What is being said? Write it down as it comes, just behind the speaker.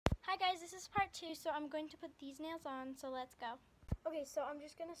guys, this is part 2, so I'm going to put these nails on, so let's go. Okay, so I'm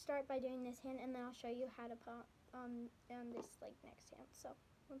just going to start by doing this hand, and then I'll show you how to put on this next hand. So,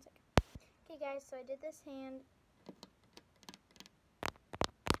 1 second. Okay guys, so I did this hand.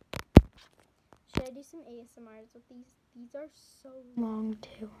 Should I do some ASMRs with these? These are so long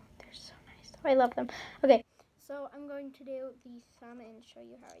too. They're so nice. I love them. Okay, so I'm going to do the thumb and show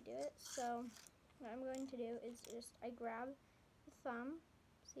you how I do it. So what I'm going to do is just, I grab the thumb.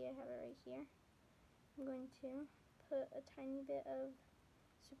 See, I have it right here. I'm going to put a tiny bit of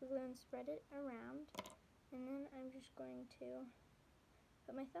super glue and spread it around. And then I'm just going to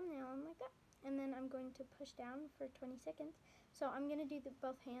put my thumbnail on like that. And then I'm going to push down for 20 seconds. So I'm going to do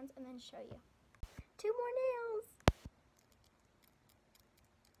both hands and then show you. 2 more nails.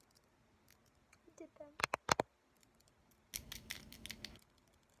 I did them.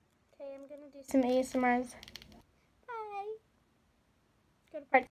 Okay, I'm going to do some ASMRs. Bye. Go to part